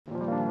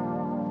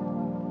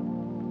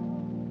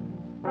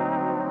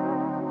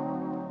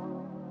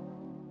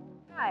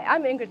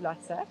I'm Ingrid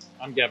Lotzer.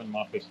 I'm Gavin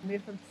Marcus. We're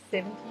from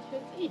 7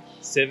 t-shirts each.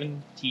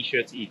 7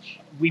 t-shirts each.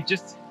 We've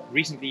just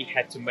recently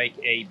had to make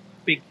a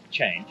big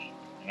change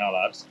in our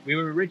lives. We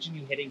were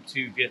originally heading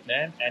to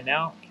Vietnam, and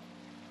now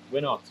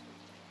we're not.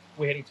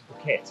 We're heading to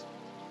Phuket.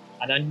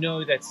 And I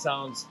know that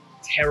sounds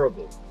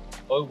terrible.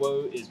 Oh,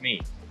 woe is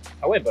me.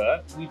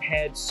 However, we've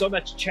had so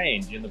much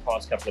change in the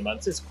past couple of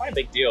months. It's quite a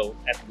big deal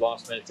at the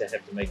last minute to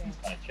have to make these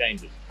kind of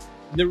changes.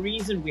 And the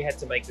reason we had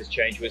to make this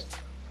change was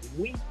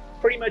we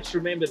pretty much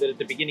remember that at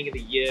the beginning of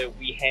the year,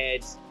 we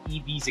had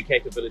e-visa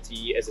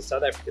capability as a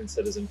South African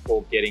citizen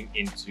for getting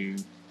into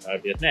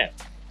Vietnam.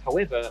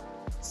 However,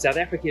 South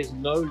Africa is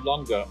no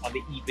longer on the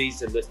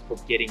e-visa list for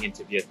getting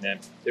into Vietnam.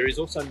 There is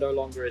also no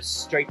longer a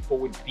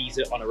straightforward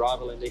visa on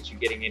arrival unless you're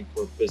getting in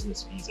for a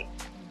business visa.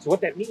 So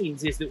what that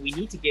means is that we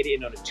need to get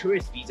in on a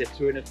tourist visa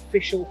through an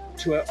official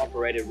tour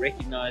operator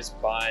recognized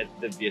by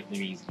the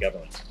Vietnamese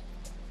government.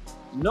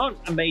 Not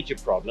a major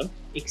problem,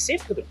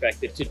 except for the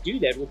fact that to do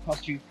that will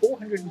cost you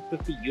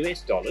 $450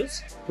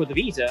 US for the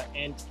visa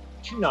and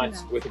 2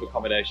 nights worth of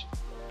accommodation.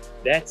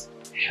 That's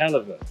hell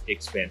of a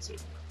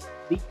expensive.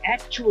 The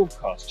actual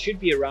cost should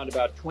be around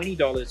about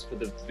 $20 for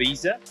the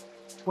visa,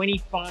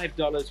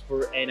 $25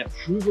 for an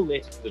approval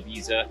letter for the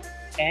visa,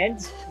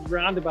 and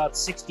around about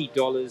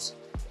 $60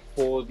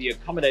 for the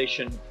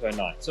accommodation per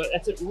night. So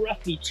that's at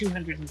roughly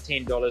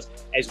 $210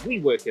 as we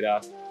work it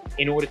out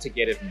in order to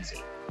get a visa.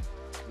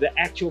 The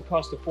actual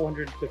cost of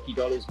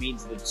 $450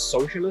 means that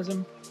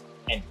socialism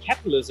and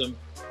capitalism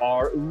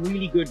are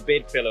really good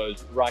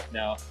bedfellows right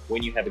now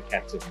when you have a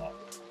captive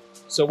market.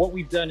 So what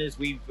we've done is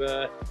we've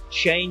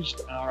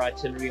changed our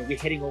itinerary, and we're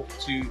heading off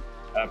to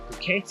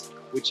Phuket,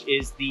 which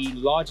is the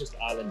largest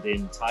island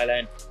in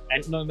Thailand,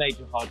 and no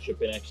major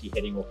hardship in actually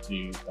heading off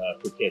to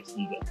Phuket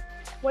either.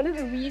 One of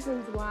the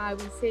reasons why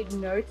we said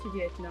no to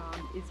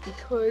Vietnam is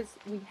because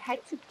we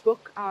had to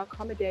book our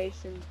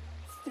accommodation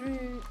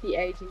through the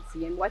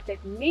agency, and what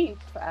that meant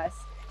for us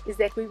is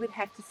that we would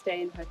have to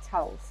stay in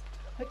hotels.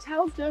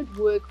 Hotels don't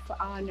work for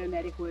our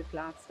nomadic work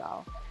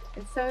lifestyle,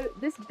 and so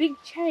this big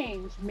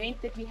change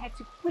meant that we had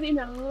to put in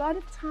a lot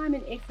of time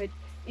and effort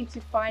into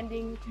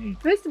finding,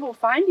 first of all,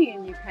 finding a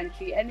new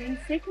country, and then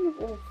second of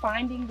all,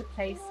 finding the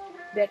place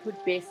that would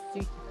best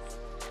suit us.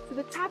 So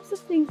the types of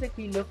things that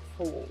we look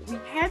for, we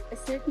have a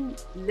certain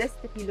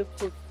list that we look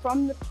for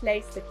from the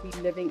place that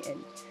we're living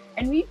in,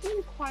 and we've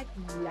been quite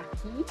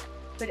lucky.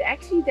 But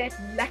actually that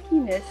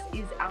luckiness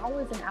is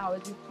hours and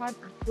hours. We've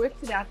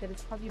worked it out that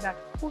it's probably about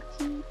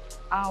 40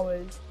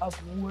 hours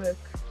of work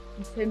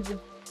in terms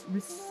of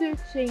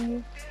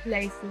researching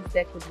places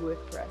that would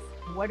work for us.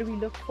 What do we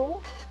look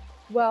for?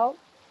 Well,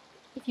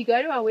 if you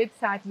go to our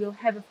website, we'll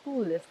have a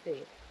full list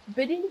there.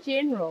 But in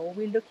general,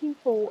 we're looking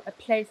for a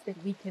place that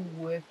we can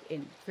work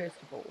in, first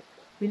of all.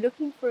 We're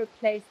looking for a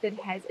place that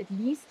has at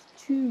least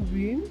 2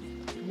 rooms.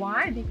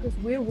 Why? Because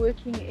we're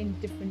working in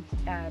different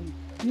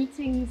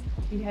meetings,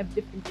 we have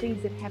different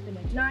things that happen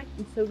at night,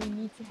 and so we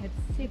need to have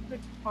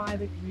separate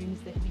private rooms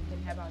that we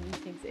can have our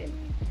meetings in.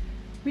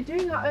 We're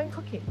doing our own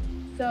cooking.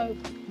 So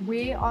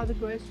where are the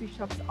grocery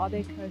shops? Are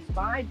they close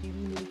by? Do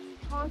we need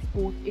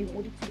transport in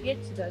order to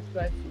get to those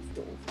grocery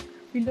stores?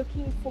 We're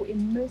looking for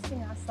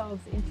immersing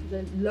ourselves into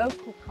the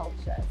local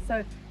culture.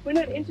 So we're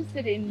not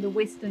interested in the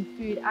Western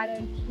food. I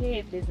don't care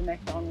if there's a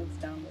McDonald's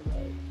down the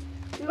road.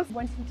 We're also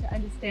wanting to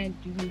understand,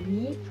 do we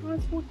need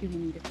transport? Do we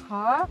need a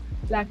car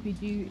like we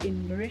do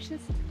in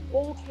Mauritius?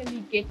 Or can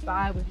we get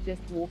by with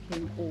just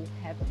walking or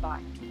have a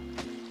bike?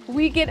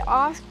 We get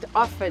asked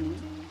often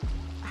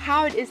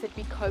how it is that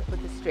we cope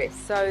with the stress.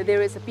 So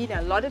there has been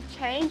a lot of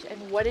change and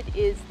what it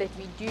is that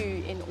we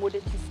do in order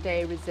to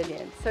stay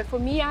resilient. So for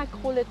me, I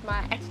call it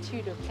my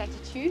attitude of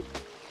platitude.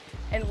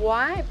 And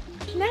why?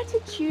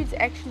 Platitudes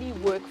actually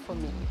work for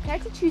me.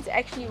 Platitudes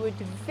actually were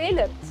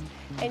developed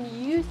and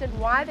used, and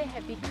why they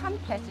have become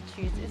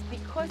platitudes is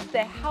because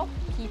they help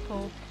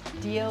people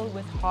deal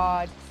with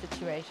hard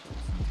situations.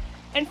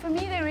 And for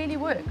me, they really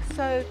work.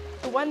 So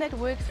the one that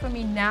works for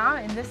me now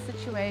in this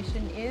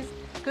situation is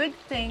good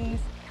things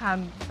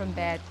come from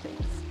bad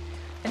things.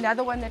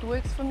 Another one that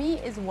works for me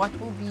is what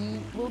will be,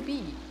 will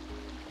be.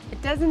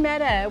 It doesn't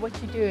matter what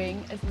you're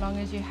doing as long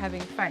as you're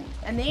having fun.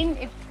 And then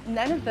if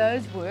none of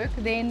those work,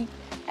 then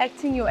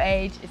acting your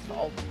age is for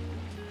old.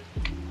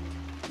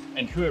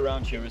 And who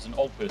around here is an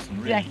old person,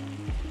 really?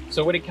 Exactly.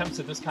 So when it comes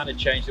to this kind of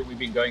change that we've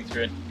been going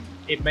through, and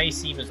it may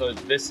seem as though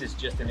this is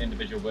just an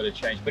individual bit of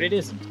change, but it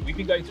isn't. We've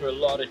been going through a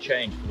lot of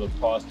change for the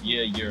past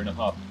year, year and a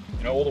half.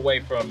 You know, all the way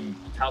from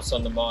house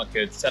on the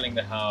market, selling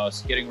the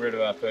house, getting rid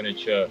of our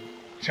furniture,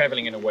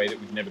 traveling in a way that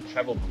we've never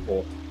traveled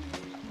before.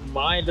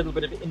 My little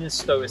bit of inner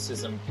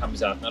stoicism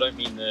comes out, and I don't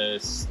mean the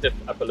stiff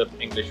upper lip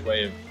English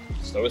way of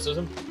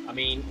stoicism. I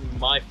mean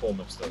my form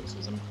of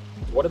stoicism.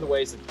 One of the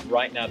ways that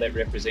right now that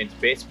represents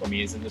best for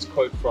me is in this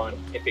quote from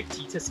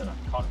Epictetus, and I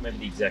can't remember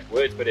the exact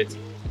words, but it's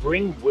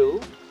bring will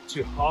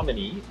to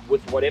harmony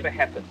with whatever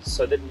happens,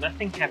 so that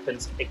nothing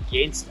happens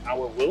against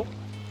our will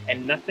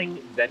and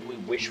nothing that we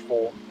wish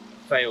for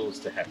fails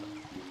to happen.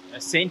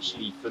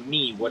 essentially, for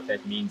me, what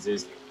that means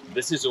is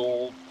this is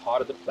all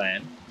part of the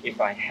plan. If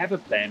I have a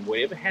plan,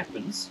 whatever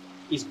happens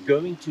is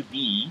going to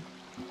be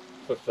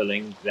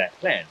fulfilling that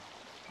plan.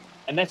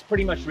 And that's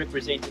pretty much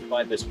represented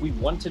by this. We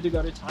wanted to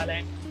go to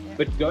Thailand,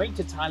 but going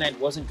to Thailand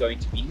wasn't going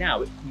to be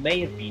now. It may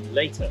have been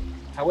later.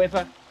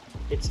 However,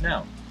 it's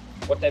now.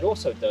 What that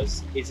also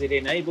does is it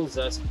enables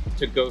us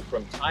to go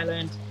from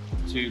Thailand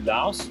to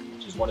Laos,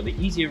 which is one of the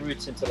easier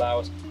routes into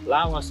Laos,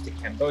 Laos to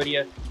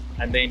Cambodia,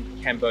 and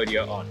then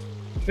Cambodia on,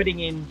 fitting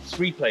in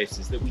 3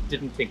 places that we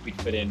didn't think we'd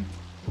fit in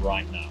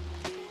right now.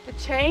 The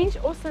change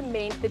also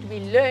meant that we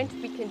learned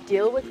we can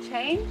deal with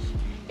change.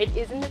 It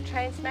isn't a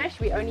train smash.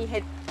 We only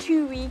had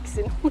 2 weeks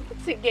in order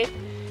to get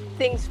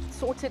things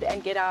sorted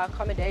and get our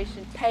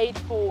accommodation paid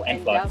for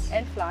and flights.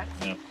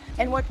 Yeah.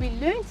 And what we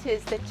learned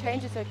is that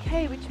change is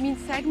okay, which means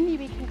suddenly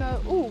we can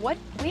go, oh,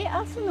 where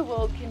else in the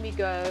world can we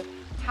go?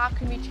 How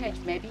can we change?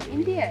 Maybe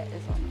India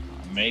is on the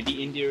cards.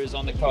 Maybe India is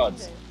on the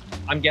cards.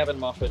 I'm Gavin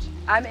Moffat.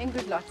 I'm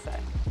Ingrid Lotso.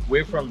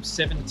 We're from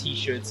 7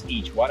 t-shirts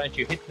each. Why don't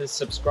you hit the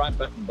subscribe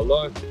button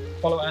below,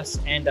 follow us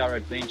and our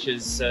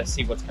adventures,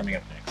 see what's coming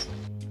up next.